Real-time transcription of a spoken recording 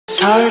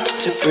hard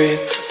to breathe,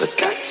 but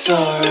that's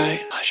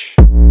alright. Hush.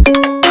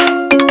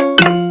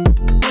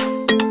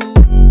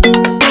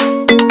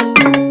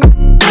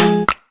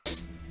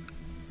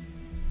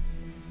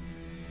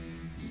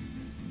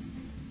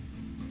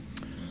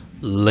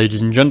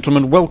 Ladies and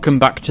gentlemen, welcome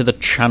back to the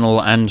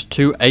channel and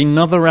to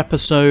another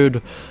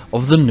episode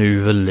of the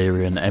new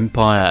Valyrian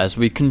Empire as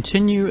we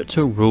continue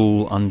to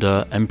rule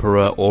under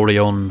Emperor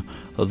Orion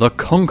the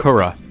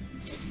Conqueror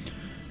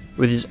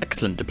with his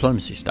excellent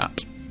diplomacy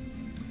stat.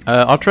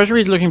 Our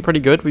treasury is looking pretty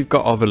good. We've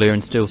got our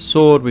Valyrian steel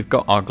sword, we've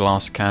got our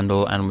glass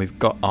candle, and we've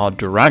got our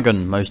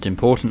dragon, most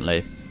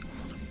importantly.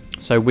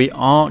 So we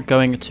are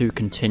going to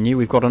continue.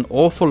 We've got an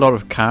awful lot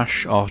of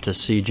cash after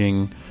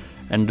sieging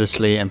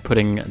endlessly and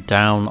putting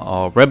down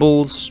our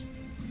rebels.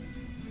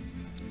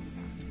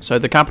 So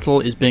the capital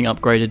is being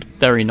upgraded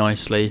very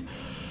nicely.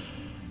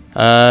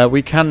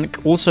 We can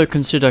also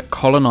consider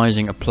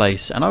colonizing a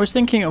place, and I was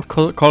thinking of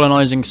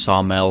colonizing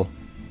Sarmel.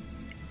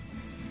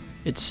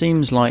 It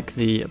seems like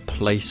the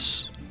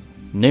place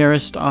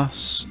nearest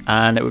us,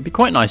 and it would be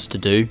quite nice to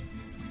do.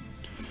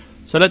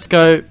 So let's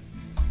go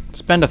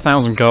spend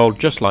 1,000 gold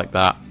just like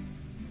that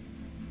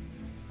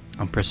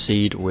and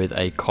proceed with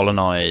a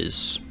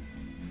colonize.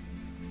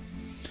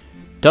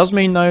 Does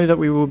mean though that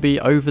we will be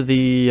over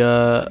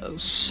the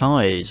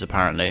size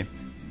apparently.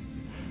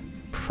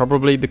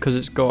 Probably because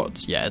it's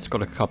got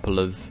a couple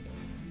of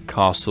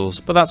castles,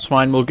 but that's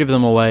fine. We'll give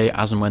them away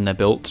as and when they're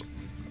built.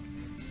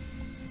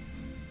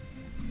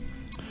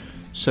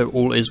 So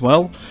all is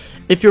well.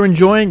 If you're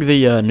enjoying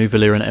the new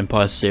Valyrian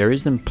Empire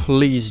series, then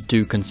please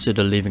do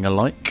consider leaving a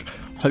like.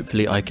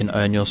 Hopefully I can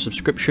earn your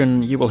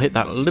subscription. You will hit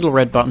that little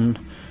red button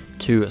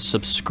to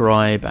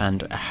subscribe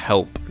and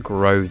help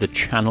grow the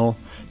channel.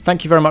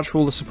 Thank you very much for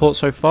all the support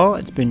so far.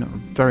 It's been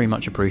very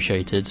much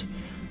appreciated,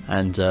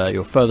 and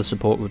your further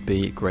support would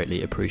be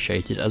greatly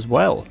appreciated as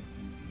well.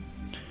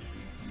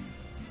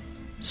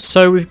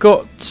 So we've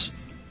got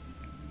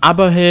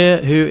Abba here,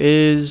 who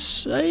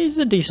is he's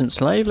a decent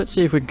slave. Let's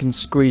see if we can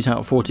squeeze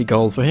out 40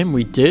 gold for him.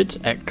 We did.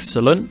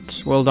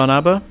 Excellent. Well done,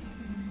 Abba.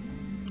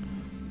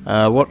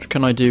 What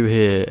can I do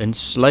here?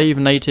 Enslave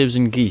natives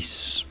in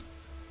Ghis.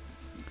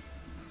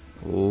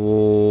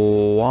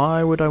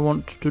 Why would I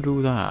want to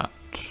do that?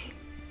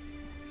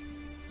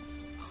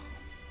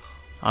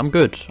 I'm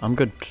good. I'm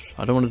good.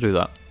 I don't want to do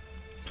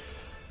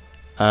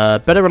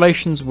that. Better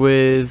relations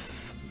with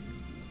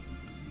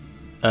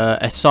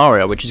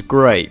Essaria, which is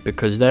great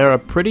because they're a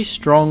pretty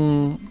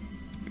strong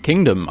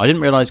kingdom. I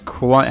didn't realise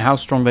quite how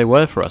strong they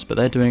were for us, but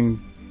they're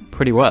doing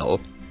pretty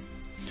well.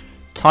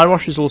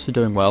 Tyrosh is also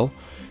doing well.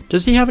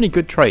 Does he have any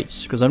good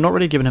traits? Because I've not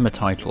really given him a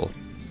title.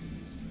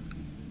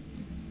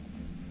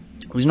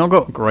 He's not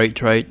got great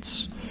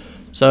traits.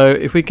 So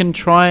if we can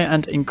try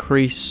and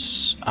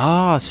increase...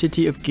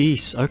 City of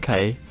Ghis.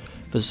 Okay.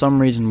 For some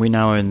reason we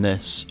now own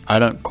this. I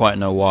don't quite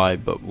know why,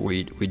 but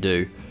we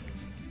do.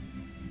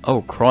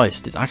 Oh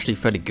Christ, it's actually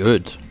fairly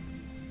good.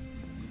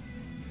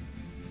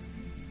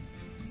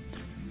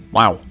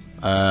 Wow.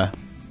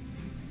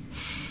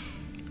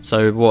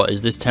 So what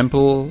is this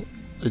temple?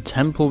 The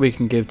temple we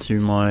can give to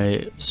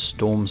my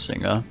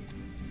Stormsinger,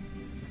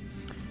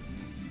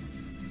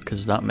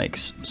 because that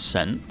makes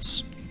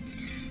sense.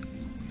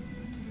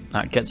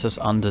 That gets us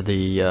under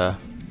the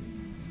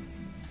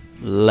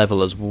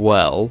level as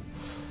well.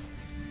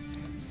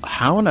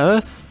 How on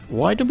earth?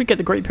 Why did we get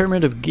the Great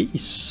Pyramid of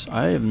Ghis?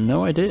 I have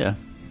no idea.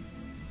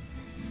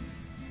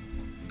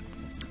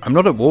 I'm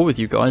not at war with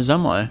you guys,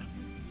 am I?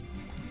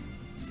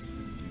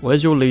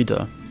 Where's your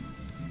leader?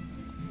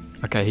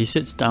 Okay, he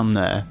sits down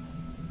there.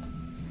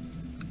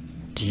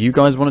 Do you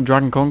guys want a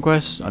Dragon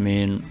Conquest? I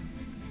mean,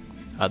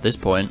 at this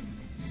point,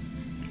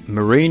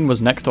 Meereen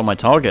was next on my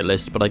target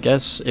list, but I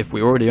guess if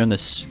we already own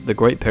the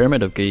Great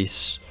Pyramid of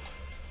Ghis,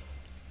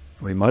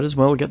 we might as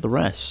well get the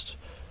rest.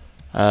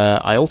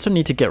 I also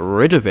need to get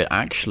rid of it,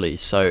 actually,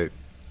 so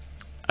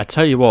I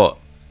tell you what,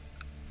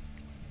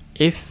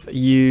 if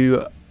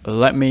you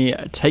let me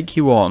take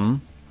you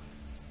on,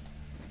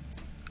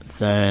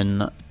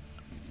 then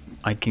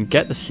I can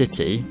get the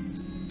city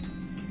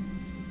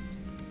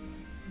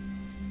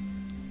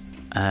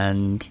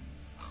and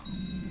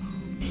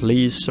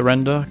please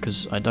surrender,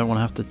 because I don't want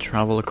to have to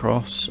travel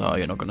across. Oh,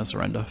 you're not going to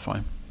surrender.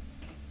 Fine.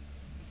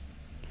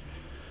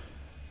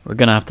 We're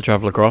going to have to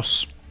travel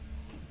across.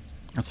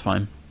 That's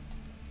fine.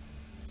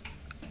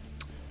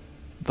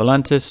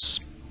 Volantis,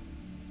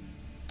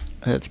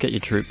 let's get your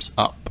troops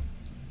up.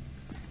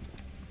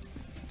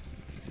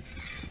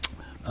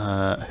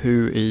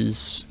 Who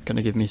is going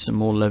to give me some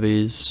more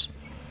levies?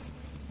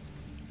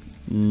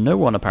 No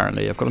one,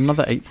 apparently. I've got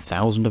another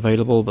 8,000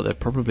 available, but they're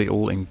probably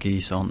all in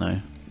Ghis, aren't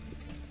they?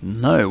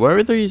 No, where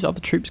are these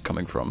other troops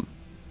coming from?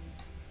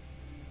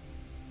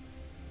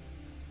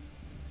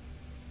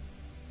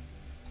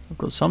 I've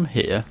got some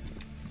here.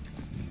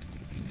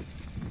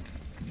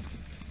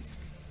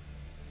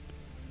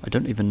 I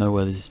don't even know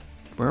where these...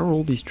 Where are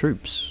all these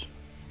troops?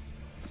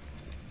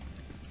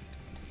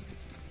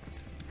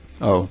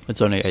 Oh,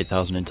 it's only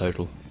 8,000 in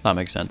total. That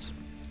makes sense.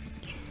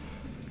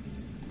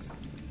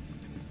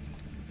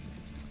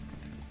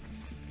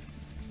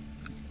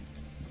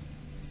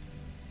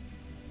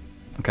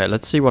 Okay,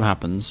 let's see what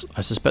happens.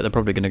 I suspect they're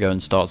probably going to go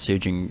and start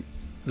sieging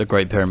the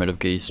Great Pyramid of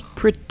Ghis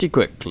pretty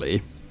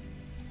quickly.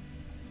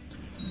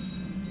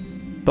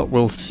 But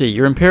we'll see.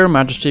 Your Imperial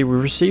Majesty, we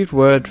received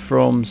word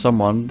from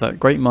someone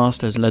that Great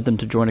Master has led them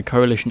to join a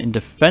coalition in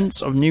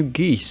defense of New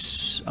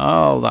Ghis.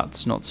 Oh,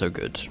 that's not so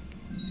good.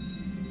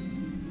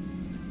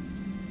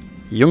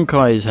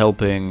 Yunkai is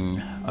helping.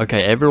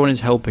 Okay, everyone is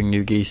helping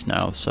New Ghis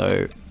now,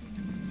 so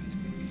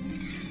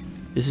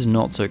this is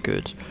not so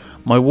good.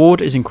 My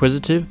ward is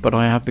inquisitive, but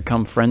I have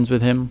become friends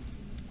with him,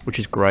 which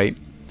is great.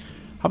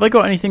 Have I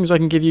got any things I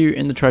can give you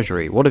in the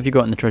treasury? What have you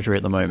got in the treasury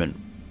at the moment?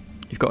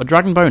 You've got a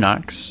dragon bone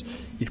axe,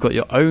 you've got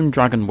your own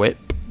dragon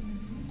whip,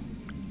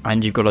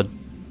 and you've got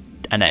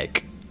an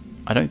egg.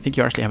 I don't think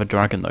you actually have a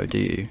dragon though, do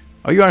you?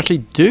 Oh, you actually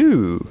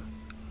do!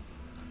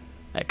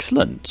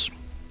 Excellent.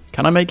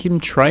 Can I make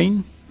him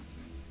train?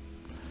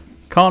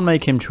 Can't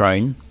make him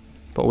train,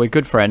 but we're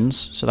good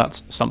friends, so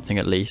that's something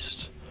at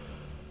least.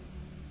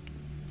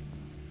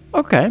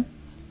 Okay.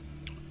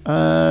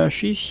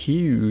 She's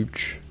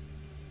huge.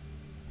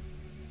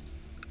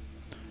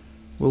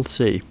 We'll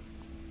see.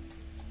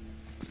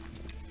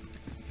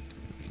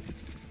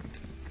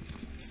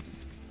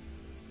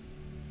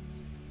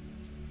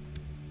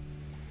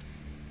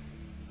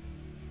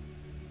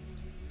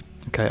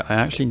 Okay, I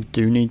actually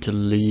do need to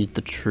lead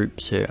the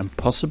troops here, and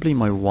possibly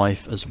my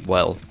wife as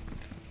well.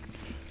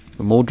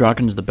 The more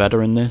dragons the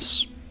better in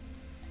this,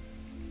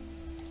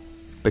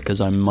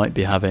 because I might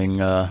be having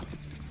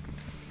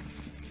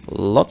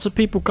lots of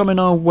people coming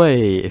our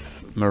way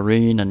if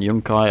Meereen and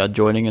Yunkai are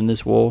joining in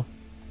this war.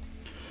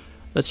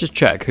 Let's just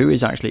check who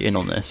is actually in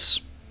on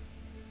this.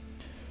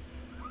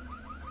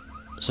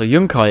 So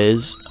Yunkai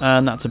is,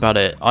 and that's about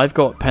it. I've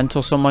got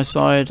Pentos on my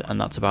side, and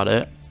that's about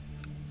it.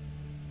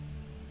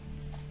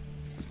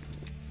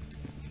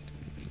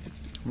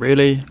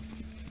 Really?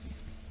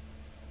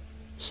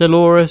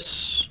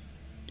 Siloris,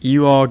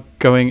 you are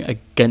going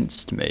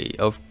against me.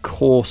 Of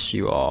course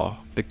you are,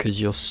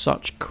 because you're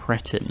such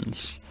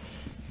cretins.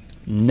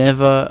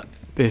 Never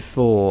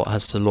before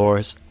has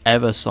Siloris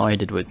ever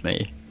sided with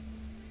me.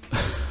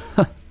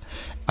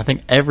 I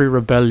think every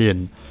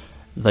rebellion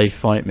they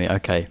fight me.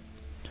 Okay.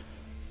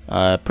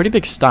 Pretty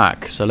big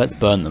stack, so let's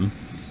burn them.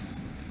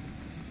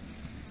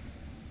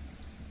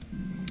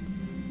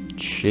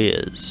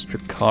 Cheers,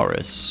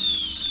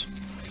 Dracarys.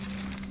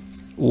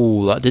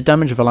 Ooh, that did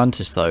damage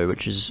Volantis though,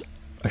 which is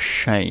a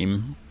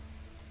shame.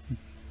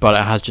 But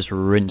it has just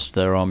rinsed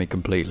their army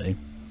completely.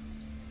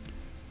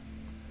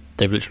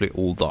 They've literally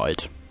all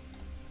died.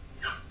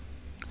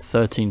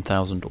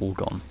 13,000 all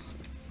gone.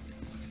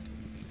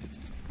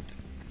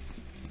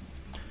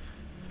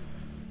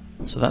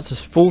 So that's a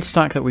full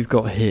stack that we've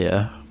got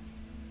here.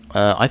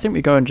 I think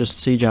we go and just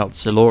siege out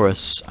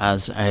Siloris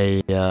as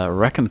a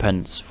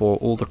recompense for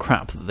all the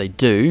crap that they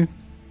do.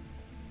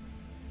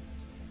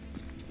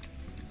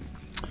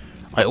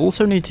 I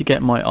also need to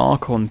get my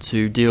Archon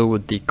to deal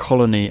with the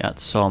colony at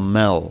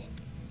Sarmel.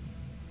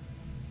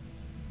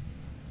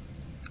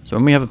 So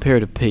when we have a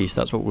period of peace,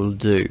 that's what we'll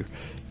do.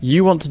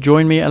 You want to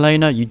join me,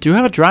 Elena? You do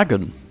have a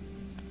dragon.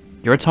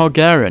 You're a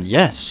Targaryen.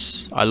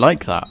 Yes, I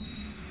like that.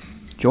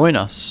 Join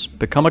us.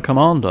 Become a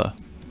commander.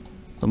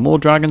 The more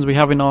dragons we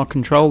have in our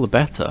control, the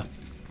better.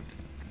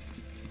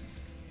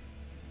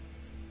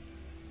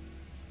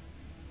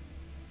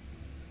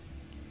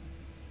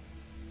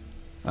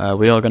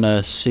 We are going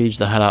to siege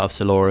the hell out of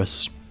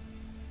Siloris.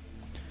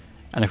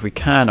 And if we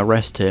can,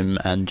 arrest him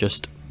and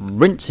just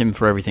rinse him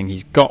for everything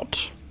he's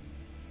got.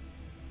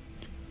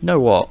 You know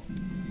what?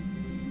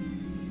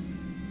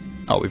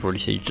 Oh, we've already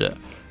sieged it.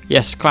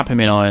 Yes, clap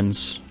him in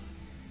irons.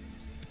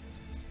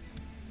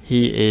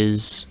 He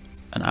is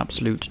an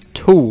absolute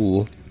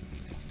tool.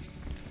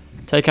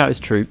 Take out his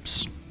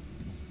troops.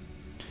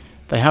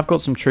 They have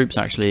got some troops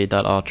actually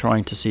that are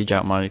trying to siege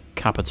out my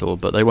capital,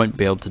 but they won't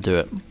be able to do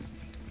it.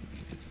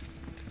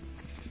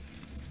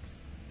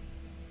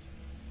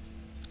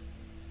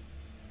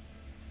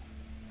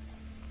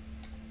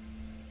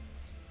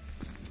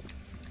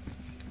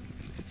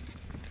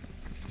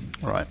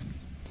 Right.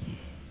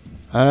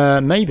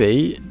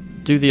 Maybe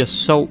do the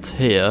assault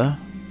here.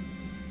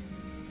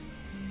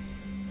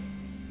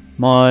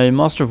 My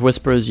Master of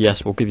Whisperers,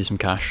 yes, we'll give you some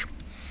cash.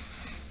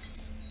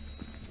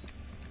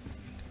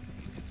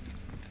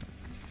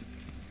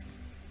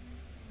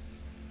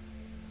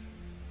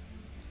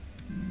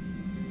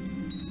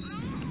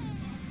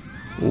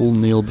 All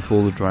kneel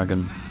before the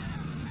dragon.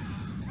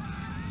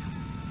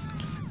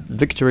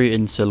 Victory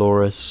in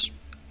Siloris.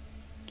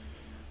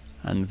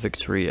 And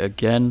victory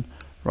again.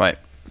 Right.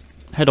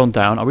 Head on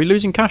down. Are we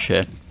losing cash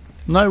here?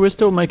 No, we're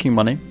still making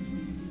money.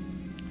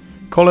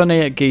 Colony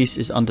at Ghis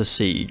is under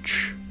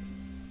siege.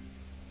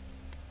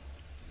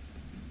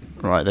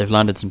 Right, they've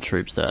landed some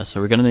troops there, so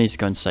we're going to need to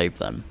go and save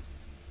them.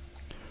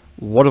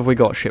 What have we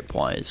got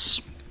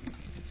ship-wise?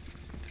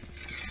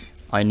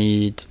 I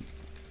need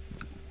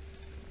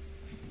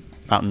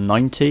about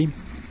 90.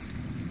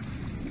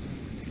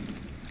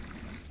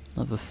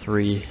 Another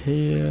 3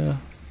 here.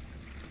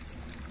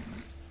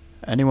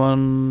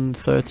 Anyone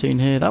 13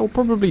 here? That will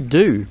probably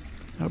do.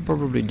 That will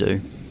probably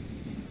do.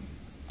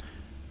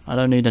 I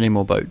don't need any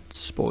more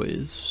boats,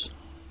 boys.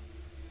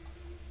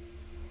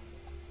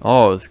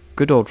 Oh, it's a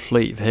good old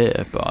fleet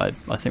here, but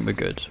I think we're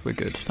good. We're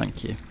good,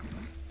 thank you.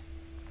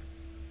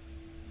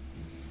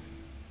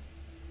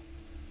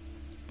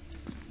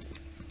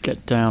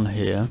 Get down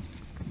here.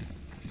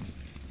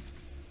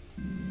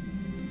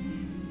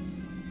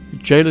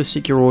 Jailers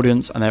seek your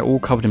audience and they're all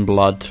covered in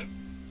blood.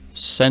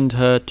 Send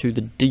her to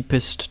the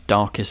deepest,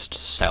 darkest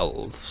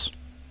cells.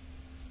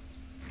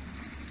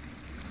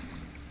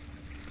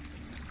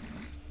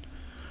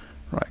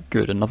 Right,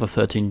 good. Another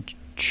 13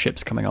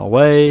 ships coming our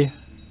way.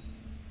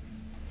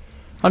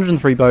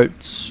 103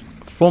 boats.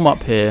 Form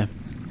up here.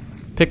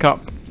 Pick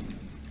up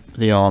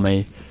the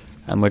army.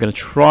 And we're going to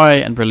try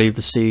and relieve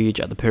the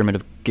siege at the Pyramid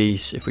of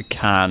Ghis if we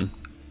can.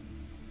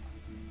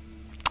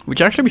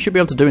 Which actually we should be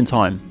able to do in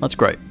time. That's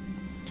great.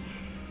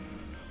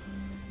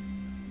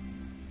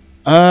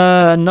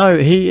 No,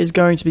 he is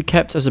going to be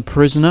kept as a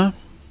prisoner.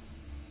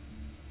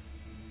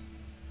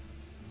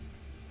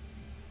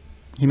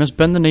 He must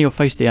bend the knee or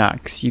face the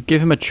axe. You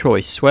give him a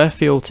choice, swear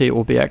fealty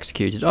or be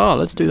executed. Oh,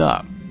 let's do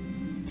that.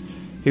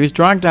 He was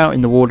dragged out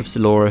in the ward of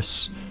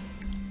Siloris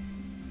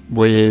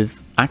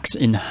with axe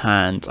in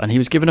hand, and he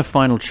was given a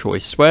final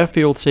choice, swear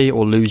fealty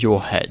or lose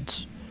your head.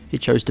 He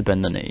chose to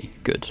bend the knee.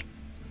 Good.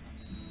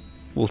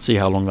 We'll see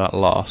how long that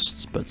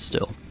lasts, but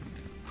still.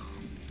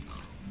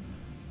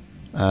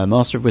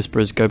 Master of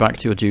Whisperers, go back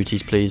to your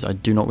duties, please. I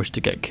do not wish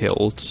to get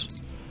killed.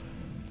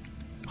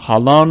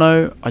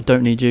 Harlano, I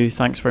don't need you.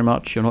 Thanks very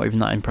much. You're not even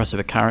that impressive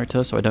a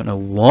character, so I don't know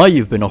why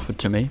you've been offered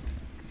to me.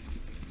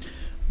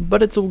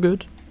 But it's all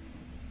good.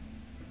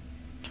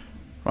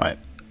 Right.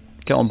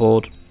 Get on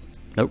board.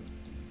 Nope.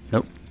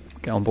 Nope.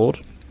 Get on board.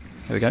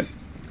 There we go.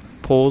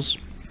 Pause.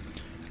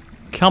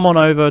 Come on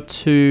over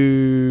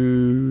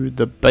to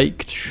the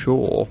Baked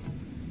Shore.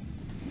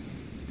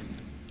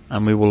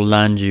 And we will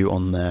land you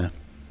on there.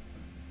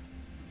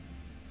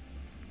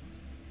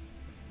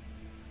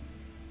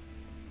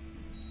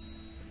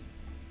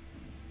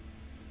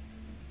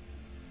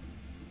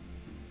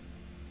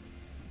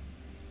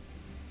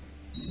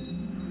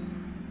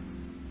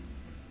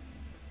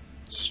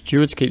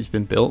 Steward's Keep's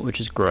been built,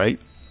 which is great.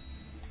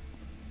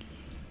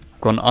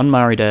 I've got an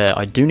unmarried heir.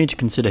 I do need to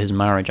consider his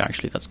marriage,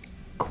 actually. That's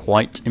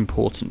quite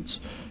important.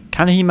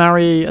 Can he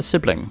marry a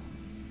sibling?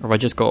 Or have I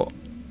just got...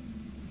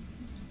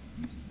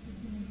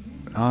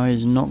 Oh,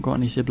 he's not got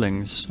any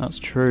siblings. That's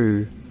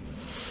true.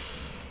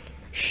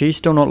 She's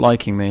still not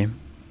liking me.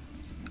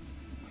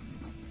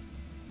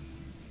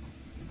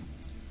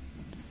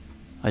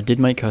 I did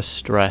make her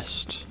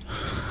stressed.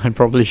 I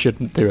probably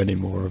shouldn't do any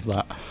more of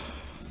that.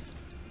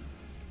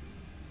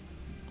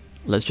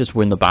 Let's just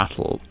win the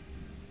battle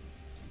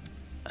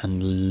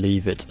and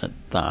leave it at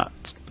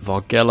that.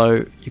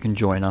 Vargello, you can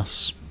join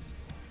us.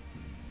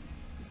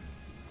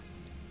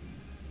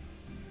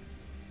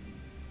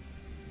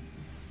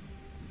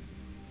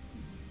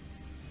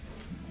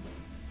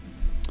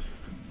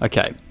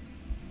 Okay.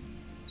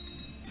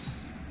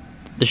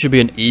 This should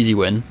be an easy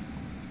win.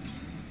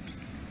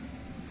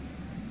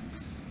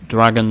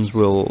 Dragons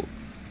will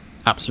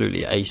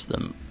absolutely ace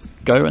them.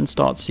 Go and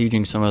start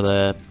sieging some of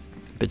their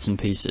bits and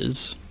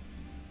pieces.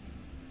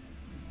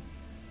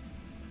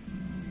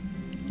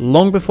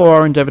 Long before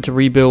our endeavour to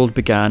rebuild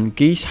began,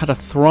 Ghis had a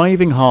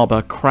thriving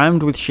harbour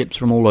crammed with ships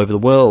from all over the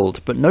world,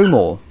 but no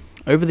more.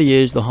 Over the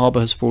years, the harbour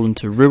has fallen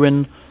to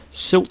ruin,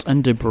 silt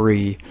and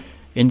debris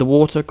in the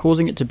water,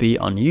 causing it to be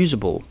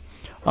unusable.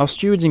 Our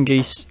stewards in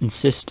Ghis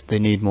insist they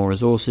need more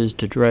resources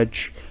to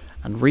dredge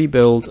and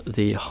rebuild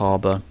the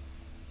harbour.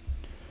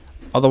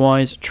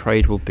 Otherwise,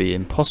 trade will be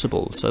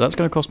impossible. So that's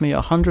going to cost me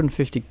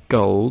 150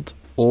 gold,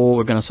 or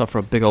we're going to suffer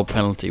a big old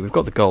penalty. We've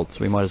got the gold,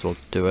 so we might as well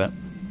do it.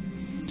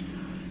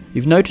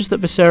 You've noticed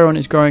that Viserion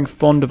is growing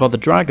fond of other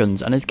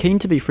dragons and is keen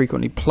to be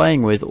frequently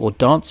playing with or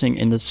dancing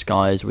in the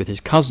skies with his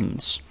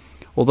cousins.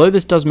 Although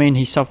this does mean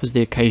he suffers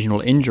the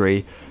occasional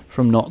injury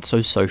from not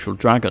so social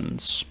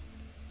dragons.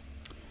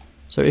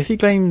 So if he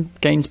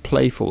gains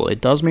playful,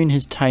 it does mean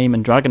his tame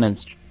and dragon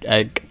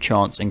egg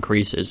chance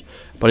increases,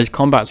 but his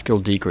combat skill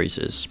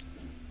decreases.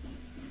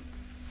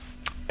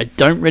 I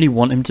don't really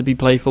want him to be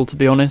playful, to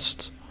be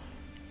honest.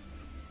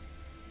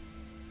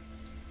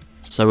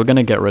 So we're going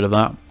to get rid of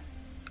that.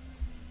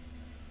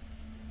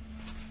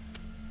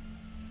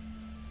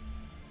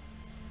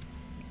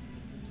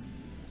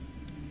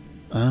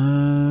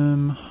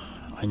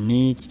 I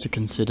need to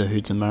consider who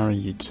to marry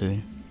you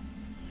to.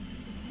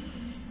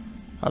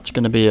 That's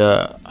going to be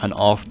an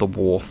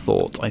after-war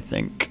thought, I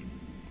think.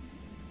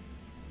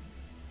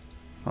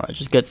 Alright,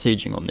 just get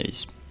sieging on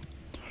these.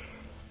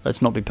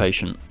 Let's not be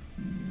patient.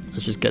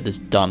 Let's just get this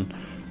done.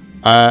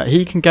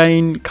 He can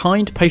gain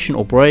kind, patient,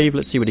 or brave.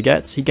 Let's see what he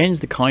gets. He gains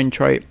the kind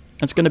trait.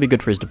 That's going to be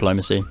good for his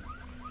diplomacy.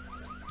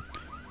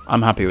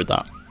 I'm happy with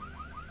that.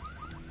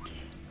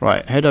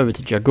 Right, head over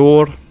to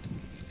Jagor.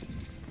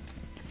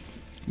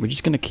 We're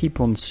just going to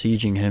keep on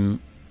sieging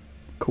him,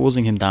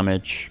 causing him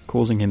damage,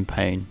 causing him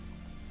pain.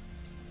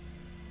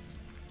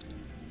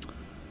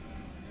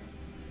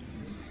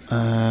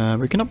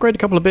 We can upgrade a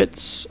couple of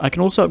bits. I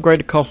can also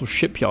upgrade a castle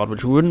shipyard,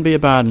 which wouldn't be a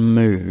bad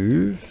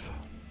move.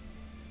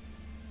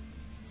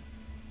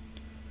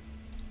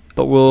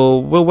 But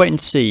we'll wait and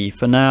see.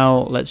 For now,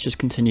 let's just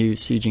continue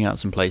sieging out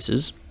some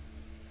places.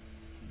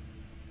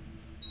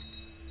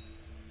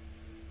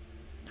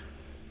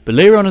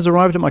 Valyrian has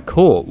arrived at my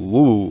court.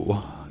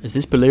 Ooh. Is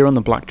this Valyrian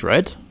the Black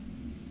Dread?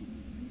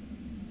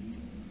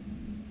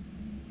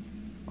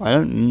 I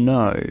don't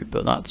know,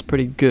 but that's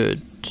pretty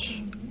good.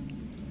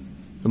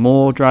 The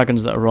more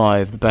dragons that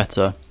arrive, the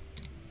better.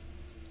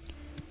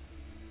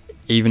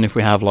 Even if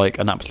we have like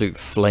an absolute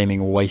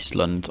flaming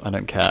wasteland, I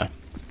don't care.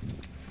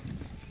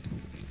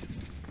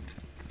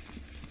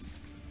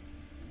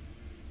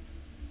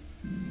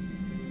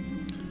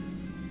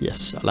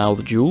 Yes, allow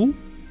the duel.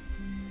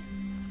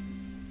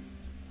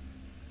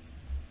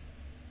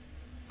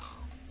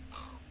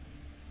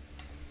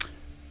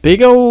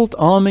 Big old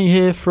army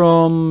here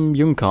from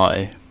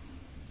Yunkai.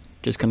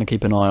 Just going to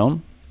keep an eye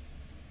on.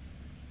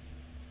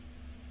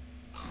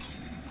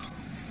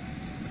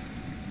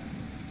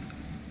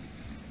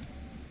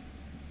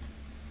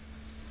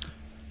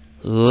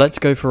 Let's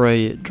go for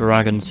a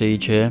dragon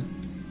siege here.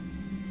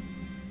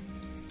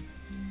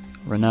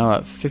 We're now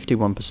at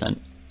 51%.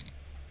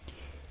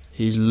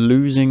 He's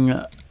losing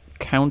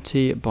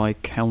county by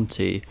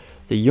county.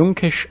 The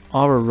Yunkish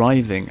are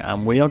arriving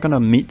and we are going to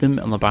meet them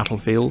on the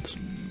battlefield.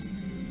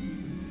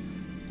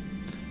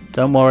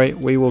 Don't worry,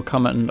 we will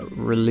come and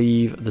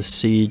relieve the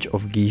siege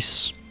of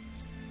Ghis.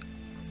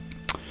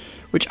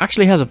 Which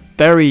actually has a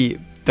very,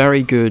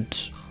 very good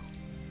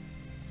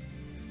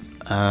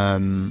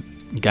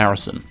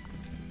garrison.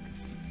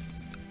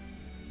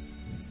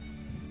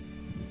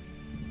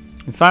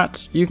 In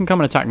fact, you can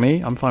come and attack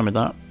me. I'm fine with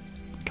that.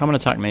 Come and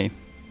attack me.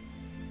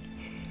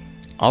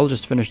 I'll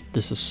just finish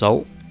this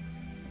assault.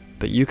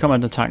 But you come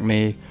and attack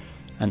me,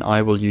 and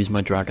I will use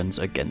my dragons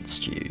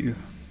against you.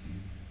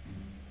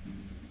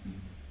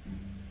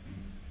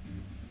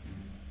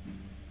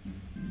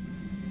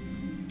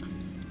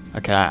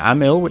 Okay, I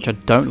am ill, which I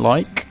don't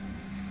like.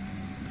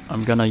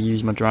 I'm gonna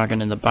use my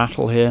dragon in the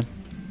battle here.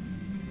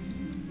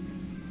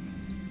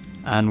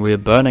 And we're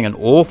burning an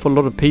awful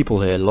lot of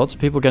people here. Lots of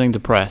people getting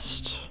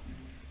depressed.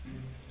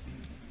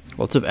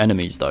 Lots of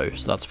enemies though,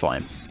 so that's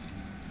fine.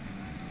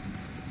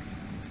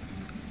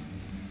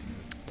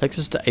 Takes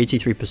us to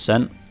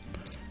 83%.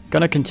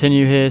 Gonna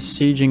continue here,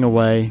 sieging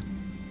away.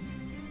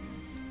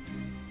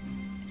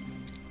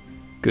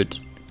 Good.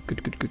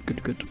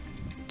 Good.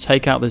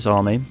 Take out this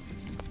army.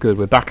 Good,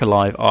 we're back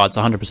alive. Oh, it's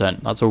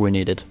 100%. That's all we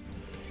needed.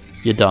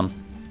 You're done.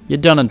 You're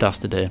done and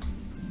dusted here.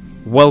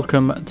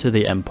 Welcome to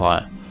the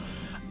Empire.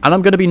 And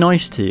I'm going to be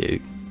nice to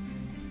you.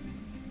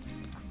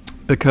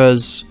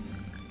 Because...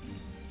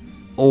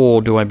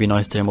 Or do I be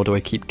nice to him or do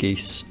I keep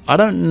Ghis? I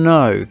don't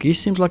know. Ghis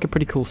seems like a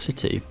pretty cool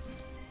city.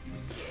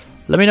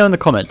 Let me know in the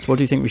comments. What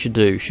do you think we should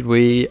do? Should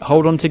we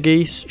hold on to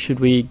Ghis?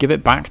 Should we give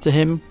it back to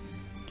him?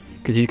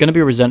 Because he's going to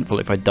be resentful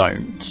if I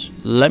don't.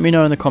 Let me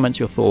know in the comments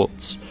your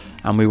thoughts.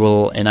 And we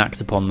will enact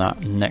upon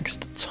that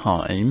next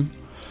time.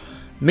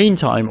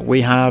 Meantime, we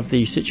have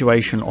the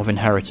situation of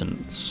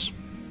inheritance.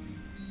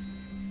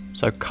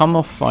 So come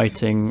off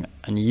fighting,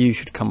 and you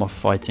should come off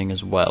fighting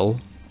as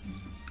well.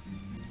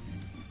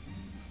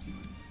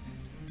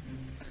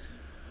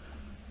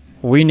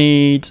 We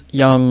need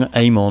young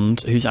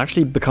Aemond, who's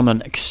actually become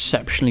an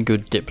exceptionally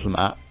good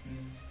diplomat.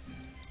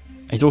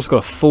 He's also got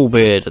a full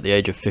beard at the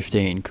age of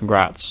 15.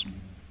 Congrats.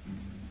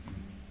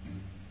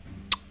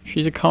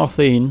 She's a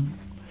Carthene.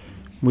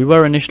 We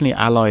were initially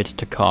allied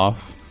to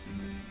Carth.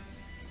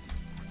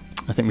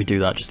 I think we do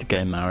that just to get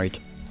him married.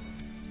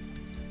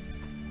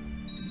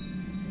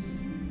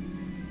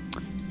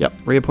 Yep,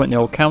 reappoint the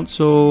old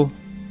council.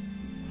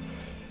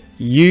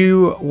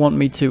 You want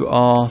me to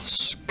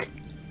ask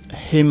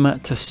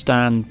him to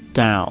stand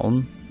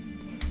down.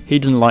 He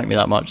doesn't like me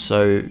that much,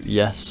 so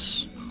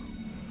yes.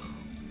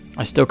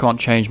 I still can't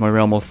change my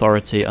realm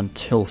authority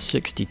until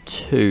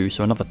 62,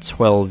 so another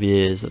 12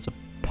 years. That's a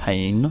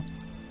pain.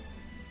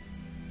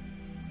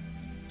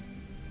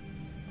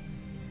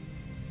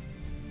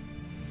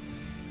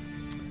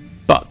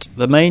 But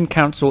the main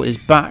council is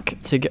back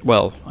together.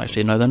 Well,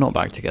 actually, no, they're not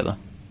back together.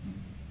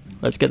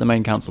 Let's get the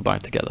main council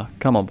back together.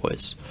 Come on,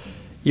 boys.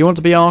 You want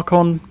to be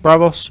Archon?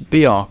 Bravos?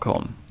 Be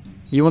Archon.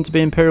 You want to be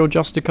Imperial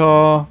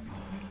Justicar?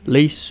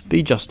 Lys?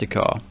 Be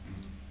Justicar.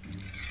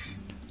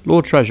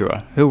 Lord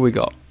Treasurer. Who have we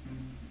got?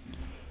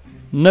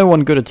 No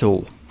one good at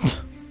all.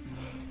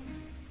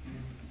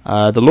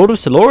 The Lord of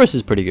Siloris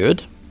is pretty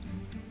good.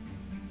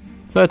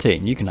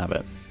 13. You can have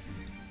it.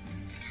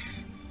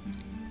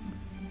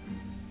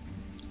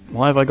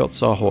 Why have I got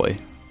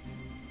Sarhoy?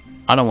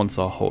 I don't want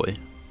Sarhoy.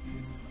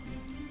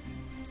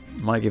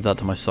 Might give that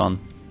to my son,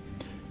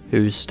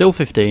 who's still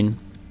 15.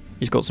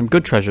 He's got some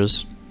good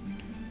treasures.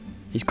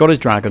 He's got his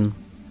dragon.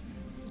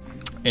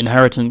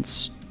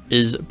 Inheritance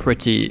is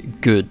pretty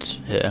good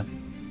here.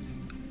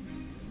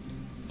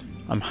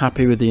 I'm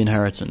happy with the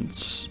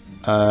inheritance.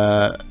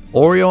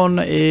 Orion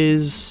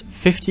is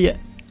 50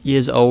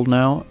 years old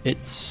now.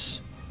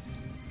 It's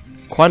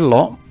quite a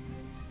lot.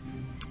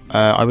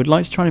 I would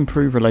like to try and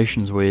improve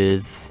relations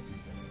with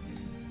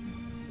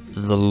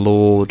the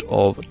Lord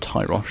of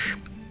Tyrosh,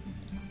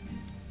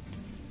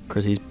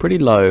 because he's pretty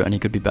low and he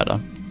could be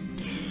better.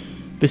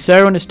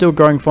 Viserion is still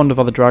growing fond of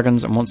other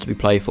dragons and wants to be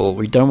playful.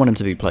 We don't want him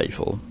to be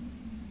playful.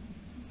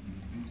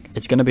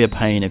 It's going to be a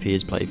pain if he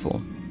is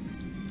playful.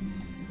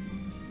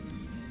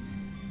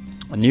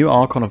 A new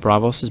Archon of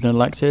Braavos has been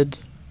elected.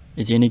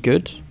 Is he any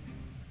good?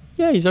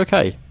 Yeah, he's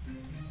okay.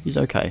 He's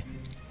okay.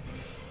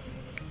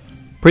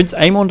 Prince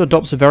Aemond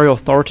adopts a very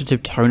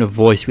authoritative tone of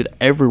voice with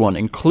everyone,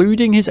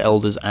 including his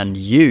elders and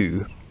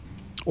you.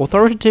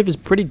 Authoritative is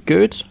pretty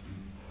good,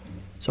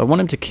 so I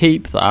want him to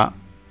keep that.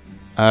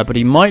 But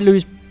he might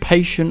lose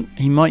patient,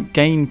 he might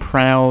gain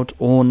proud,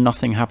 or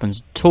nothing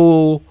happens at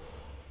all.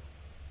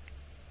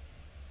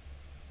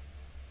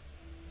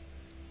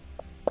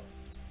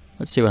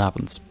 Let's see what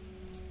happens.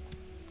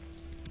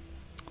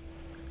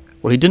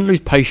 Well, he didn't lose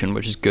patient,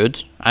 which is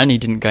good, and he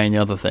didn't gain the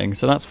other thing,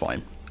 so that's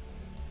fine.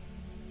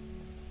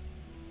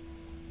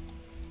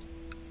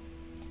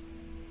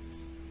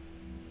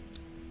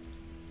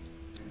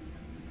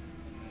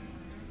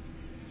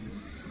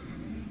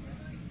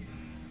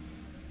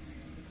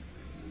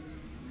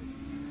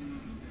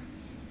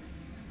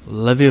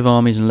 Levy of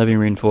armies and levy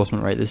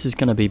reinforcement rate. This is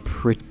going to be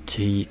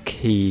pretty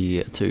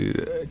key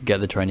to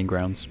get the training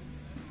grounds.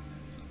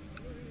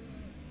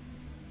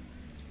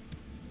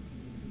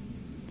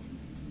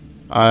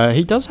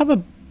 He does have a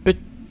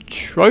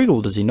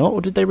betrothal, does he not? Or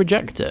did they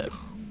reject it?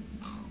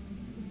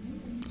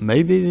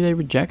 Maybe they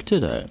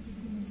rejected it.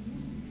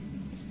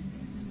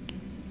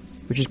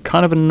 Which is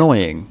kind of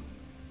annoying.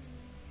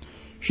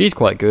 She's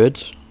quite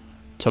good.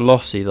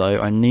 Tolossi,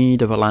 though. I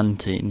need a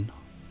Volantine.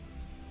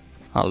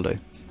 That'll do.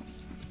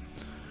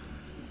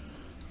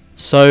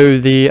 So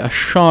the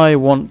Ashai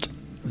want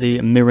the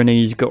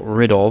Meereenese got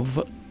rid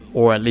of,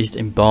 or at least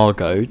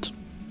embargoed.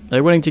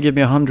 They're willing to give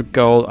me 100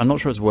 gold. I'm not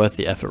sure it's worth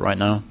the effort right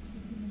now.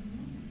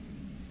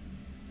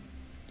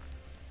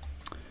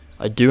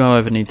 I do,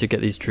 however, need to get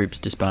these troops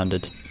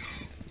disbanded.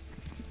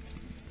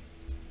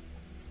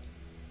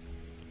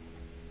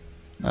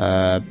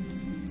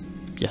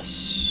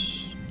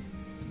 Yes.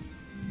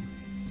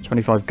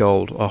 25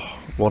 gold. Oh,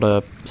 what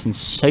a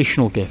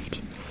sensational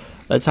gift.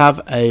 Let's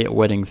have a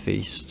wedding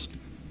feast.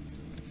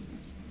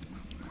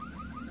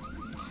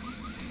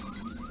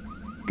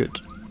 Good.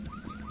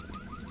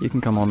 You can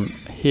come on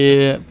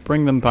here,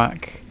 bring them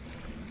back.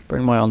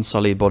 Bring my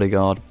unsullied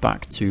bodyguard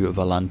back to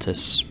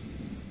Volantis.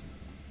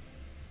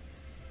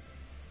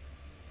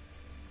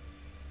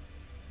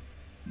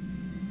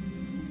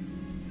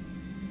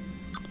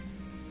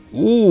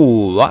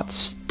 Ooh, that's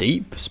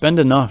steep. Spend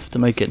enough to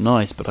make it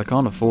nice, but I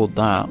can't afford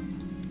that.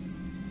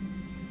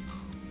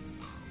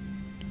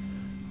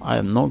 I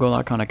have not got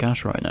that kind of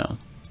cash right now.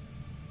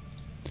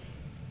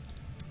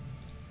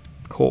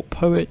 Court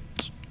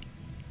Poet.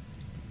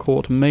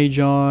 Court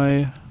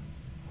Magi.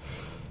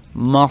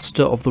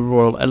 Master of the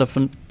Royal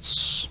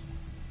Elephants.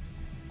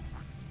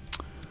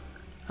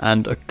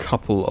 And a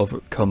couple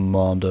of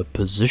commander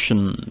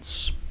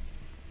positions.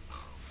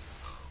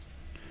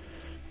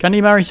 Can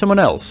he marry someone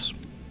else?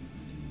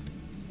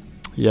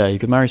 Yeah, you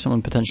could marry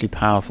someone potentially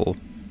powerful.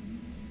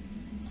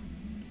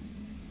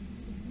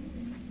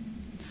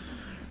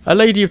 A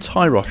Lady of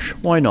Tyrosh,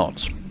 why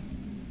not?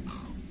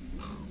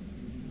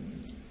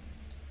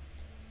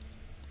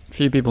 A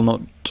few people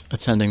not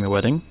attending the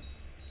wedding.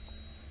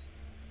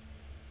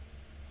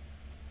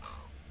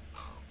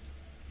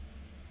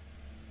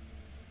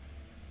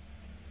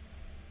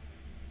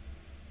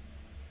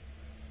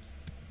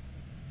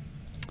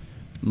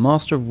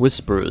 Master of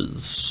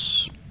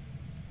Whisperers.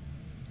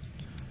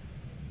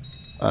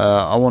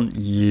 I want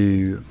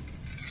you.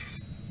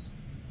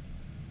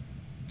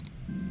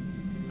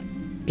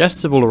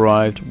 Guests have all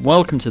arrived.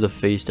 Welcome to the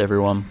feast,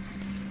 everyone.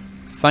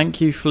 Thank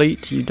you,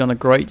 Fleet. You've done a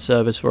great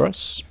service for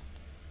us.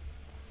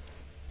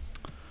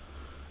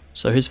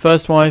 So his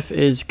first wife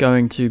is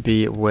going to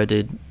be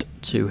wedded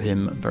to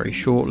him very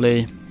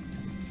shortly.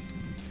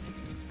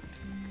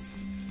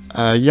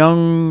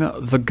 Young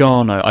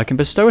Vagano. I can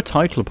bestow a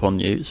title upon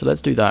you, so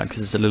let's do that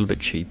because it's a little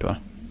bit cheaper.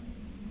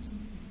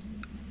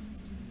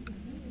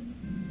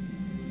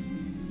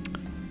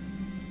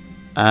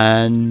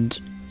 And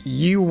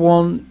you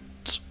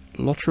want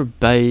Lotra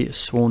Bay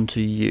sworn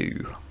to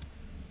you.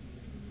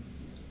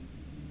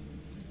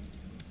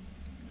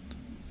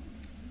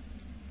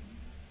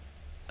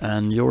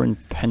 And you're in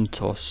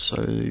Pentos,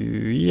 so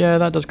yeah,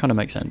 that does kind of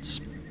make sense.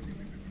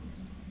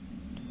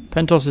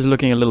 Pentos is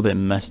looking a little bit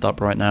messed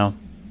up right now.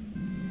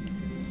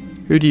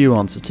 Who do you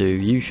answer to?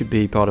 You should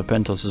be part of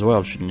Pentos as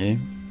well, shouldn't you?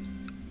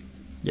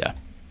 Yeah.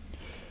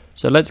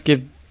 So let's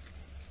give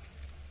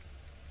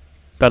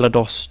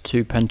Belados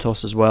to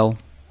Pentos as well.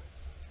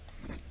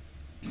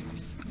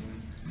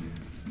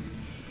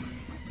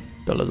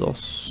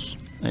 Belados.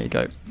 There you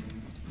go.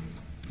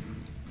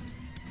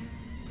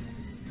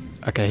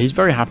 Okay, he's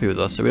very happy with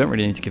us, so we don't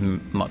really need to give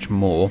him much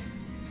more.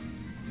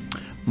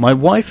 My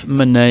wife,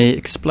 M.A.T.E,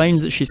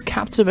 explains that she's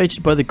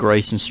captivated by the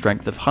grace and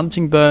strength of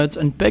hunting birds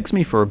and begs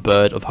me for a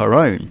bird of her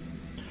own.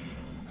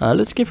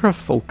 Let's give her a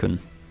falcon.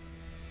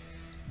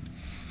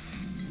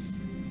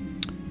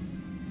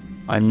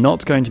 I'm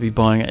not going to be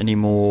buying any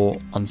more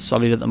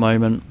Unsullied at the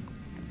moment.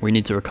 We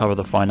need to recover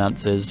the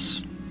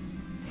finances.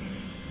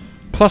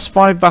 Plus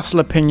 5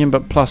 vassal opinion,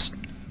 but plus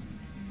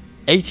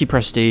 80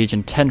 prestige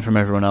and 10 from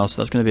everyone else.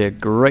 So that's going to be a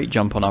great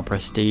jump on our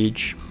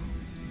prestige.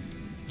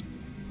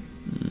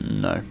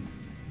 No.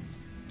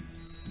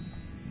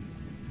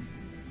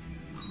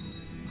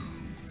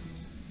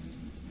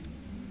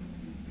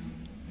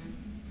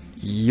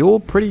 You're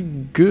pretty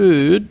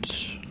good.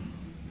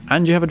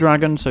 And you have a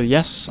dragon, so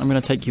yes, I'm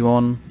going to take you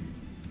on.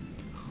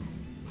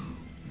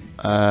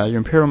 Your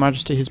Imperial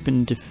Majesty has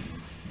been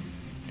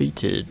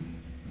defeated.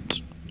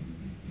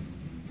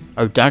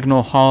 Oh,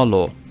 Dagnor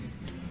Harlaw.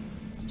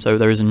 So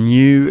there is a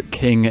new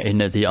king in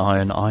the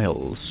Iron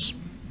Isles.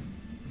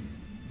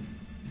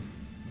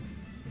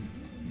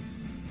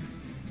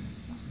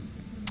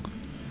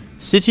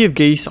 City of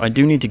Ghis, I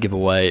do need to give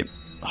away.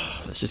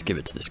 Let's just give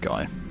it to this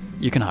guy.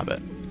 You can have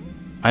it.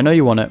 I know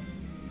you want it.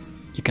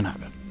 You can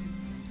have it.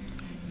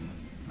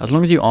 As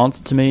long as you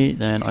answer to me,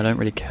 then I don't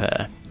really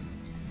care.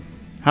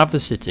 Have the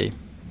city.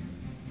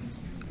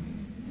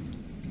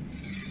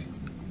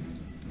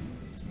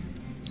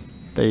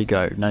 There you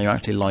go. Now you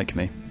actually like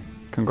me.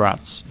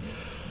 Congrats.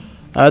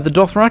 The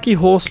Dothraki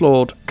Horse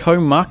Lord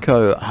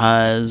Komako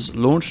has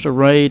launched a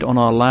raid on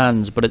our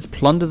lands, but it's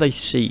plunder they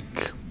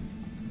seek.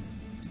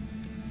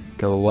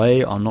 Go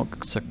away. I'll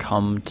not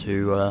succumb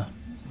to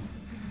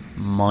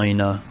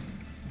minor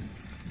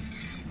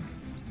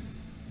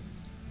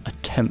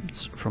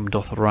attempts from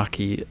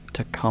Dothraki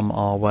to come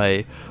our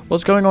way.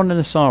 What's going on in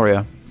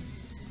Assaria?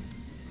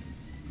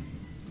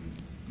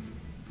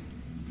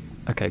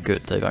 Okay,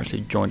 good. They've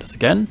actually joined us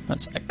again.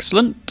 That's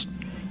excellent.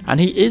 And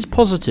he is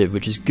positive,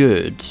 which is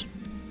good.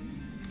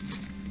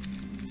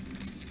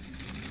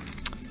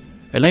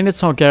 Elena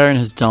Targaryen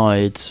has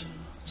died,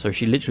 so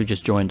she literally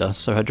just joined us.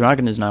 So her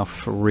dragon is now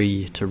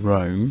free to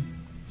roam.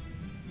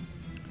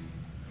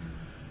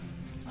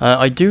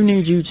 I do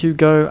need you to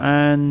go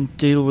and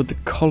deal with the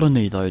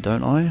colony, though,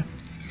 don't I?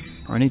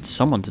 Or I need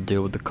someone to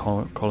deal with the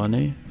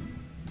colony.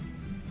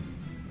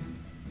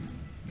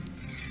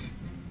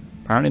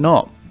 Apparently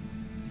not.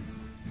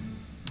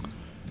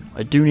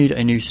 I do need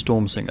a new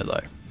Storm Singer,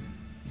 though.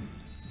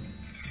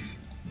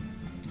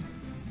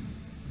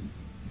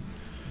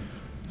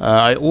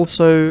 I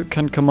also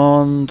can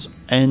command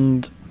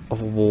End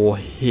of War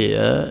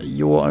here.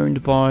 You're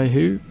owned by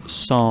who?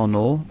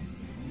 Sarnor.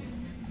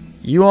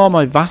 You are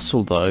my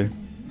vassal, though.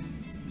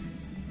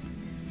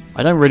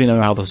 I don't really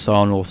know how the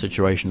Sarnor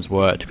situations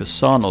work, because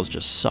Sarnor's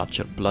just such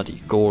a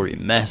bloody gory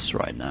mess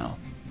right now.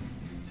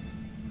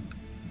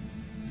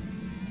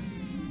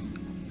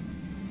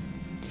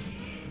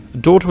 A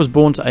daughter was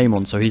born to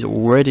Aemon, so he's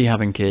already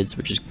having kids,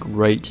 which is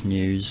great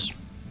news.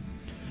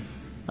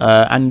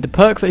 And the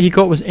perk that he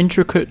got was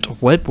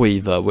Intricate Web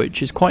Weaver,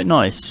 which is quite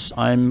nice.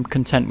 I'm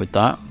content with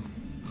that.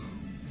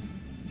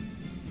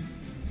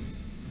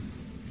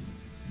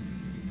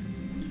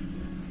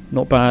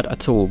 Not bad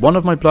at all. One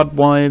of my blood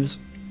wives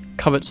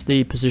covets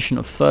the position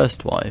of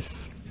first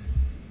wife.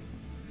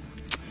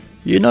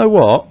 You know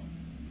what?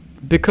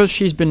 Because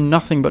she's been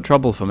nothing but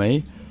trouble for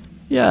me,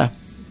 yeah,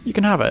 you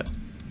can have it.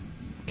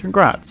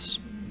 Congrats.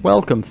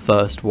 Welcome,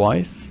 first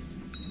wife.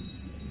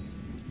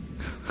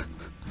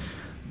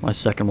 My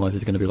second wife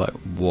is going to be like,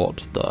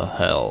 what the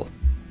hell?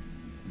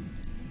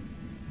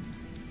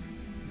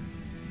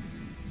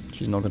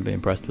 She's not going to be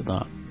impressed with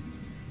that.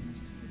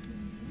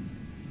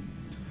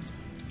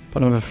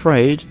 But I'm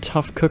afraid,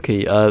 tough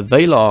cookie.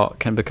 Valar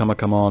can become a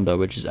commander,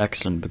 which is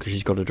excellent because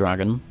she's got a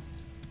dragon.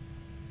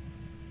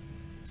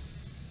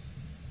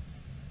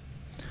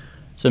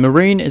 So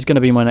Meereen is going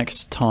to be my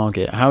next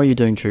target. How are you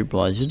doing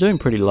troop-wise? You're doing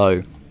pretty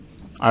low.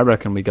 I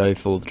reckon we go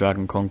for the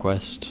Dragon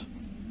Conquest.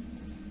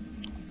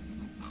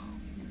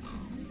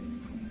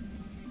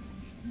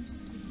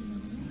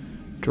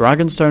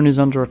 Dragonstone is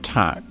under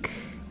attack.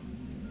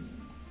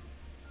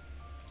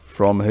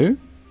 From who?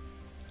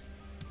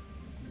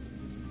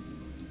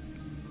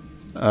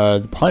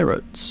 The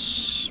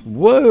pirates.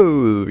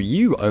 Whoa,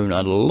 you own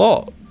a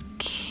lot.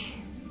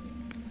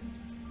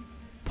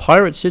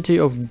 Pirate city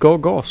of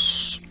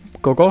Gorgosos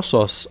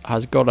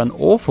has got an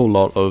awful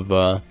lot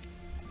of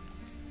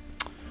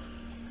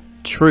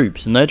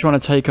troops, and they're trying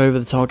to take over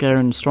the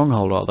Targaryen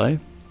stronghold, are they?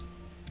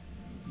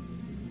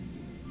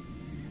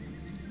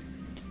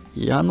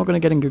 Yeah, I'm not going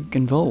to get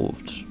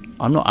involved.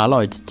 I'm not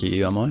allied to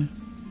you, am I?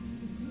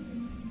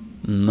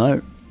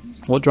 No.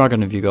 What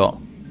dragon have you got?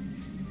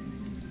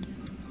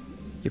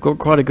 You've got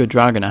quite a good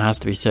dragon, it has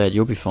to be said.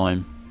 You'll be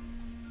fine.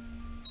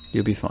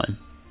 You'll be fine.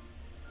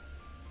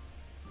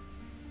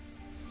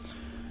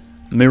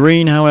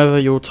 Meereen, however,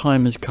 your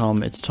time has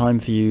come. It's time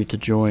for you to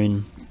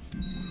join.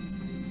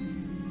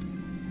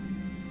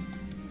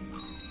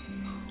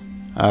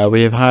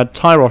 We have had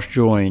Tyrosh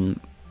join.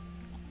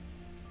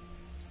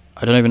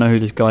 I don't even know who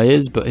this guy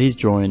is, but he's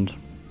joined.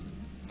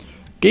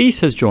 Ghis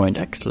has joined.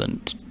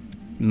 Excellent.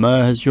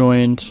 Mer has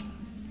joined.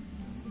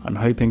 I'm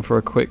hoping for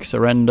a quick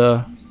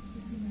surrender.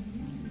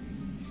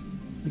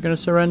 You gonna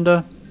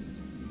surrender?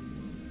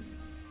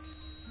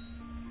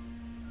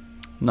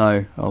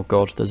 No. Oh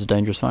god, there's a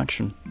dangerous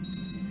faction.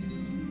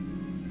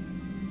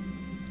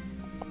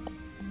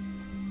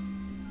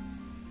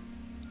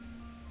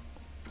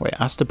 Wait,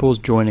 Astapor's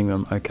joining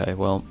them. Okay,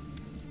 well,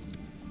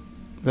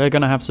 they're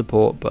going to have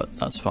support, but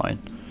that's fine.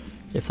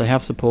 If they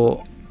have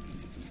support,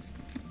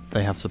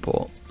 they have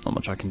support. Not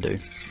much I can do.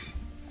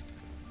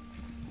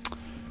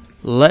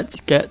 Let's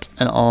get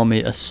an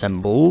army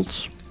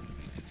assembled.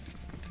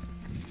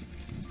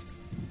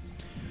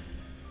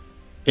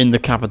 In the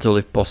capital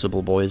if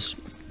possible, boys.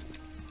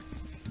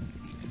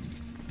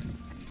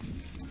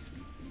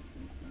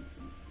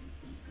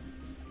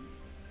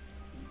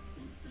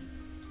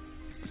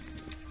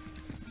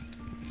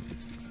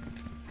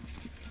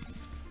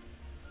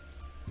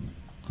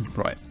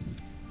 Right.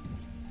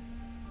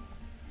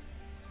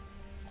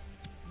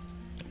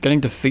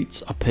 Getting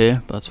defeats up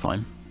here, but that's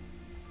fine.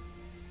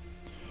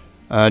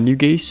 New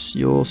Ghis,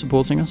 you're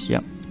supporting us?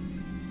 Yep.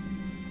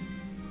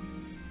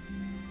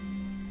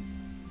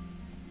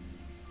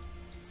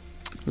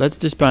 Let's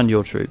disband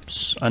your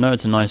troops. I know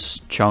it's a nice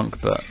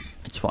chunk, but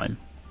it's fine.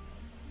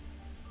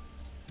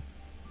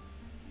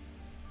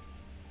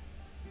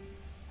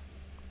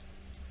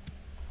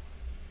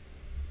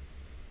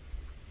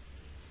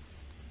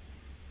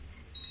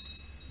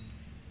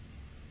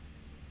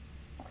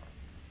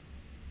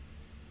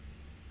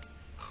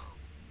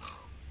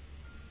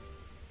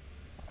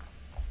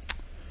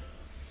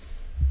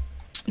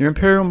 Your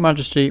Imperial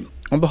Majesty,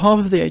 on behalf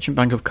of the Ancient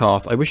Bank of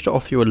Karth, I wish to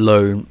offer you a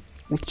loan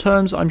with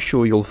terms I'm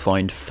sure you'll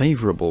find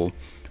favourable.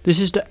 This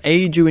is to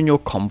aid you in your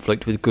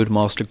conflict with Good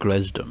Master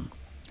Gresden,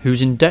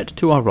 who's in debt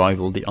to our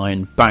rival, the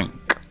Iron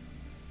Bank.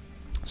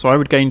 So I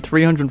would gain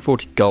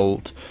 340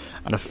 gold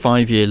and a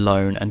 5-year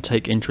loan and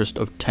take interest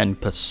of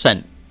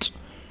 10%.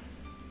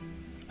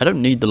 I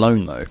don't need the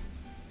loan though,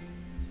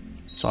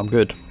 so I'm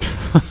good.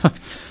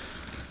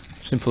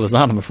 Simple as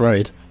that, I'm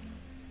afraid.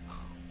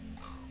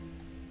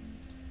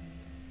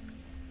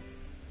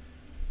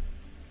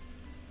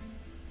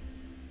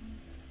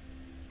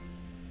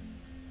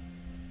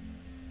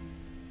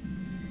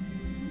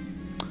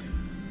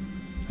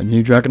 A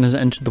new dragon has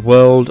entered the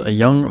world, a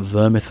young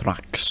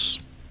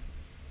Vermithrax.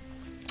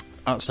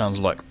 That sounds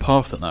like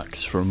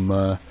Parthenax from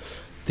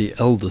the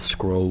Elder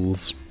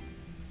Scrolls.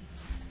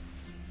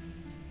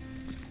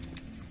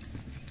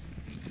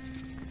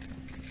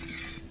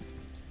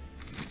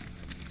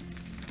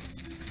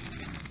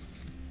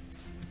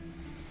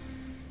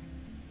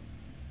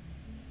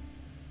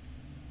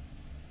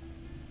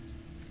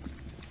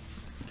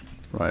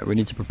 Right, we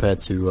need to prepare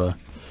to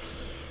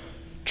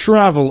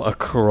travel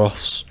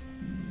across.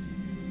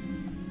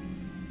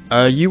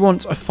 You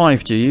want a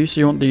 5, do you?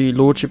 So you want the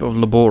Lordship of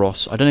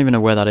Laboros. I don't even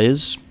know where that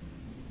is.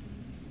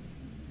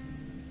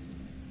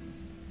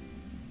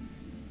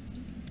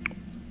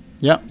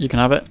 Yeah, you can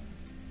have it.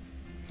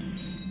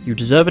 You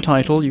deserve a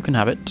title, you can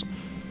have it.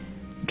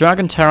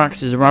 Dragon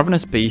Terax is a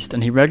ravenous beast,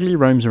 and he regularly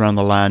roams around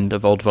the land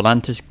of old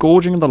Volantis,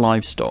 gorging the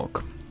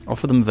livestock.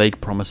 Offer them vague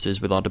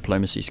promises with our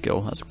diplomacy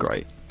skill. That's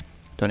great.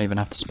 Don't even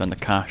have to spend the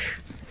cash.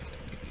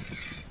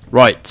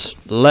 Right,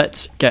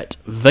 let's get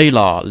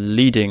Valar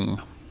leading.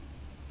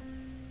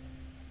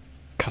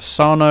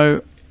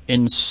 Cassano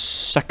in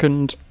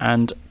second,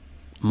 and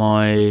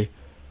my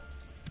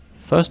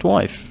first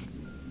wife.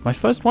 My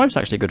first wife's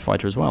actually a good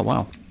fighter as well,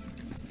 wow.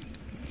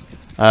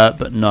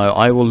 But no,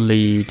 I will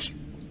lead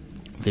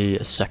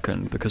the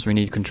second because we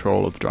need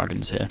control of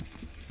dragons here.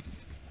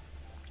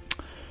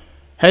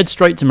 Head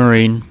straight to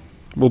Meereen.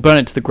 We'll burn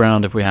it to the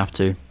ground if we have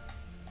to.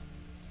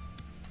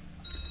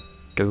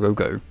 Go, go,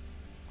 go.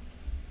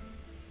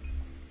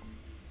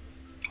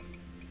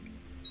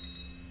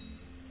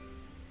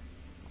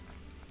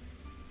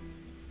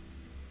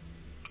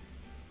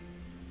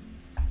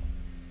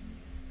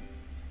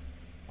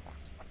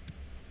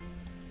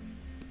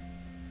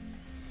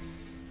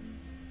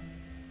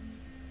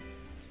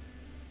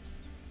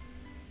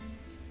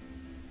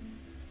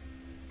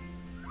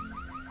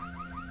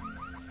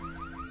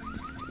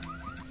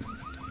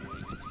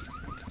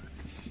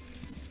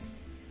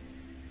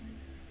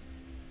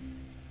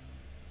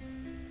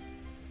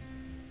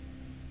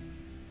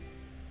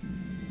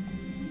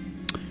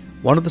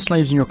 One of the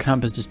slaves in your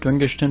camp has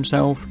distinguished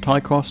himself,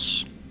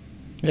 Tykos.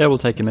 Yeah, we'll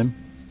take him in.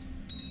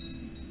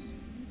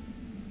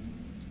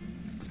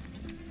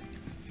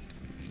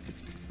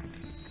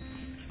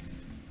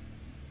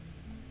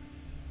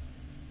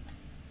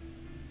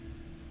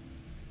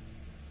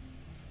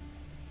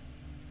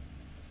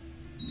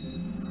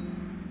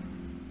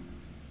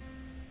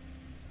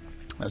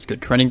 That's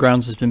good. Training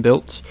grounds has been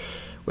built.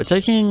 We're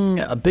taking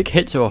a big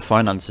hit to our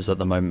finances at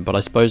the moment, but I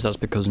suppose that's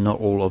because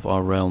not all of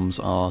our realms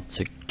are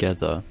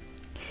together.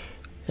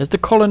 Has the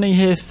colony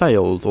here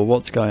failed, or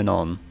what's going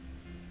on?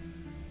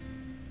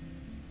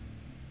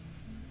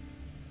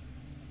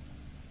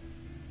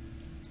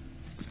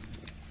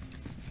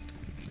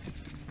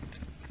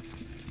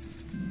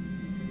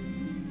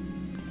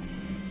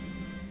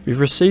 We've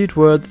received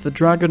word that the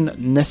dragon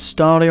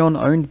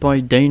Nestarion, owned by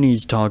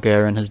Daenerys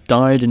Targaryen, has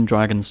died in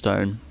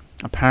Dragonstone.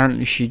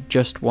 Apparently she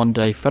just one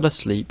day fell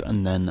asleep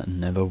and then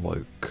never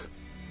woke.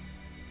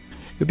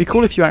 would be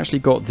cool if you actually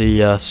got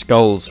the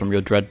skulls from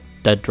your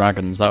dead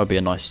dragons. That would be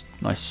a nice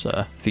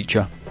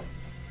feature.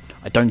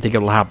 I don't think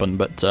it'll happen,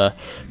 but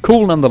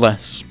cool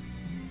nonetheless.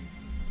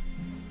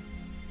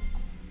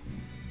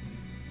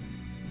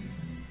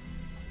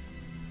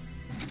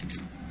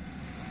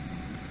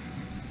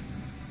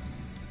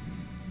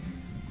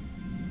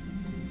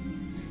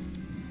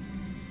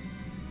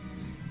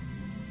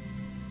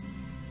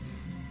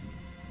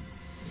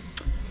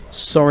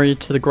 Sorry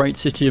to the great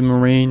city of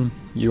Meereen,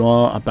 you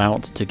are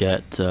about to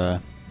get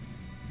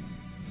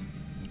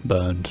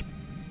burned.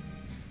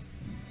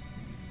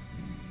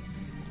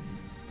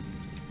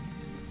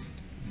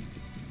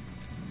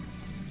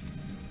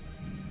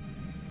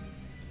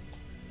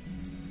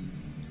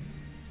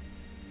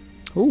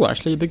 Oh,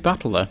 actually a big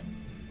battle there.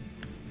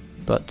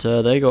 But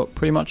they got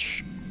pretty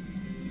much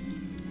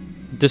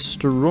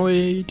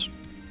destroyed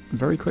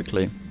very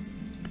quickly.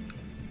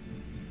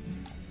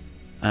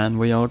 And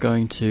we are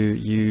going to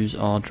use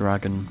our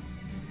dragon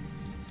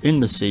in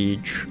the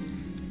siege.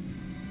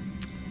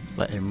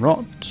 Let him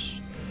rot.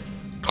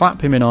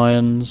 Clap him in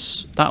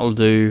irons. That'll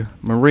do.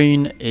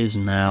 Meereen is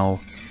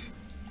now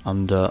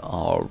under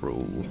our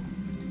rule.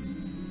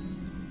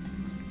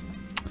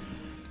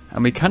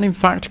 And we can in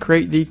fact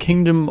create the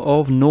Kingdom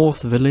of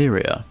North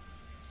Valyria.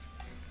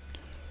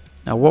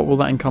 Now what will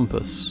that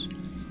encompass?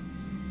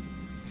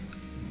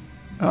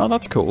 Oh,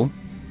 that's cool.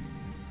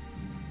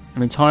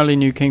 An entirely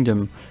new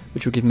kingdom,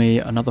 which will give me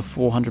another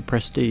 400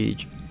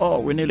 prestige. Oh,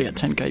 we're nearly at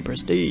 10k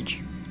prestige.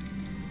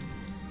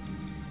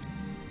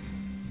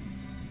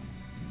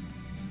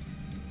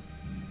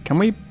 Can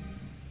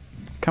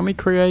we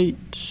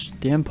create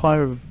the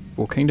Empire of,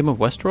 or Kingdom of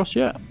Westeros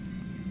yet?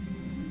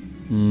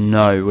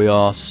 No, we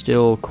are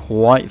still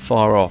quite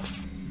far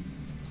off.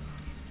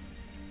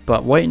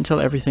 But wait until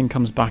everything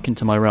comes back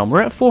into my realm. We're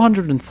at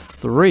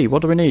 403.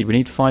 What do we need? We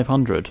need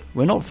 500.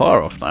 We're not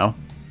far off now.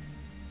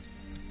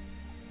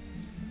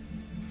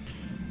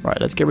 Right,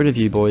 let's get rid of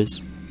you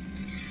boys.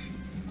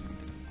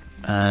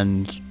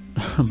 And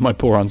my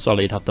poor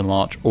Unsullied have to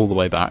march all the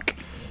way back.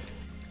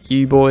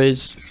 You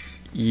boys,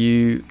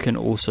 you can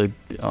also...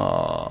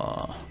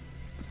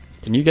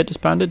 can you get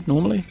disbanded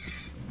normally?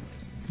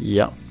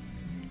 Yep.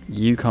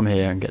 You come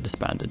here and get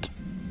disbanded.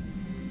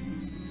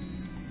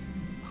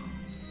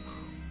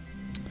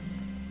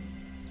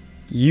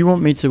 You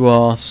want me to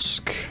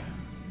ask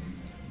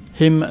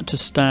him to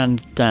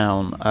stand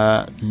down?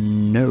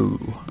 No.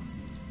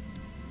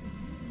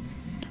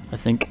 I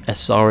think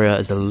Essaria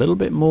is a little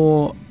bit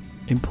more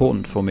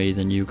important for me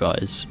than you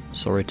guys.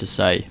 Sorry to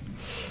say.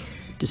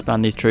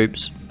 Disband these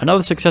troops.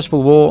 Another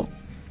successful war.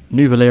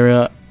 New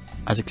Valyria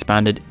has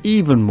expanded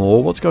even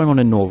more. What's going on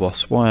in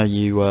Norvos? Why are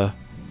you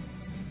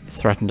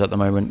threatened at the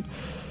moment?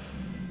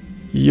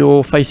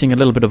 You're facing a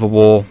little bit of a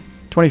war.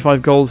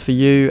 25 gold for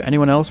you.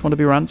 Anyone else want to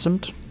be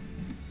ransomed?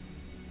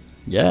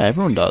 Yeah,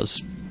 everyone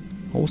does.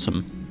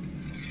 Awesome.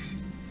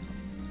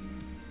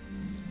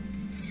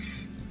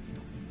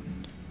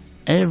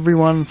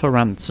 Everyone for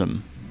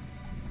ransom.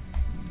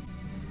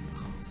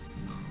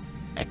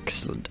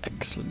 Excellent,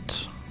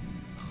 excellent.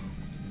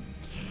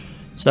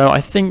 So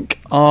I think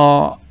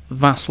our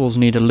vassals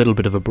need a little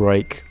bit of a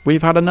break.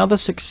 We've had another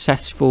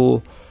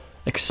successful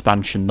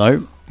expansion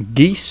though.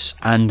 Ghis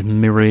and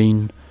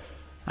Meereen,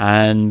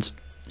 and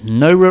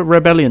no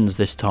rebellions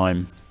this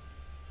time.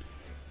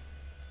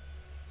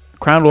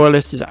 Crown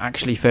Loyalist is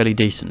actually fairly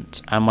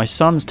decent, and my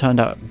son's turned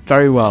out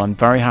very well. I'm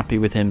very happy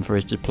with him for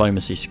his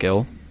diplomacy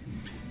skill.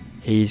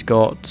 He's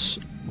got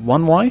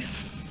one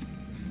wife.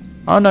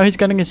 Oh no, he's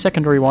getting his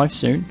secondary wife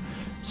soon.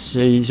 So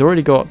he's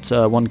already got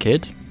one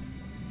kid.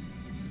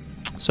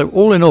 So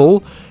all in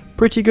all,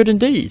 pretty good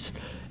indeed.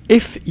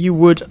 If you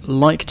would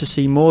like to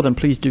see more, then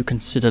please do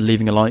consider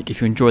leaving a like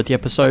if you enjoyed the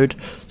episode.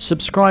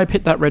 Subscribe,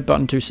 hit that red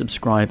button to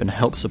subscribe and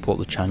help support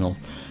the channel.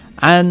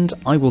 And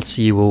I will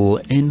see you all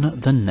in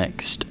the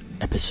next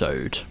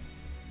episode.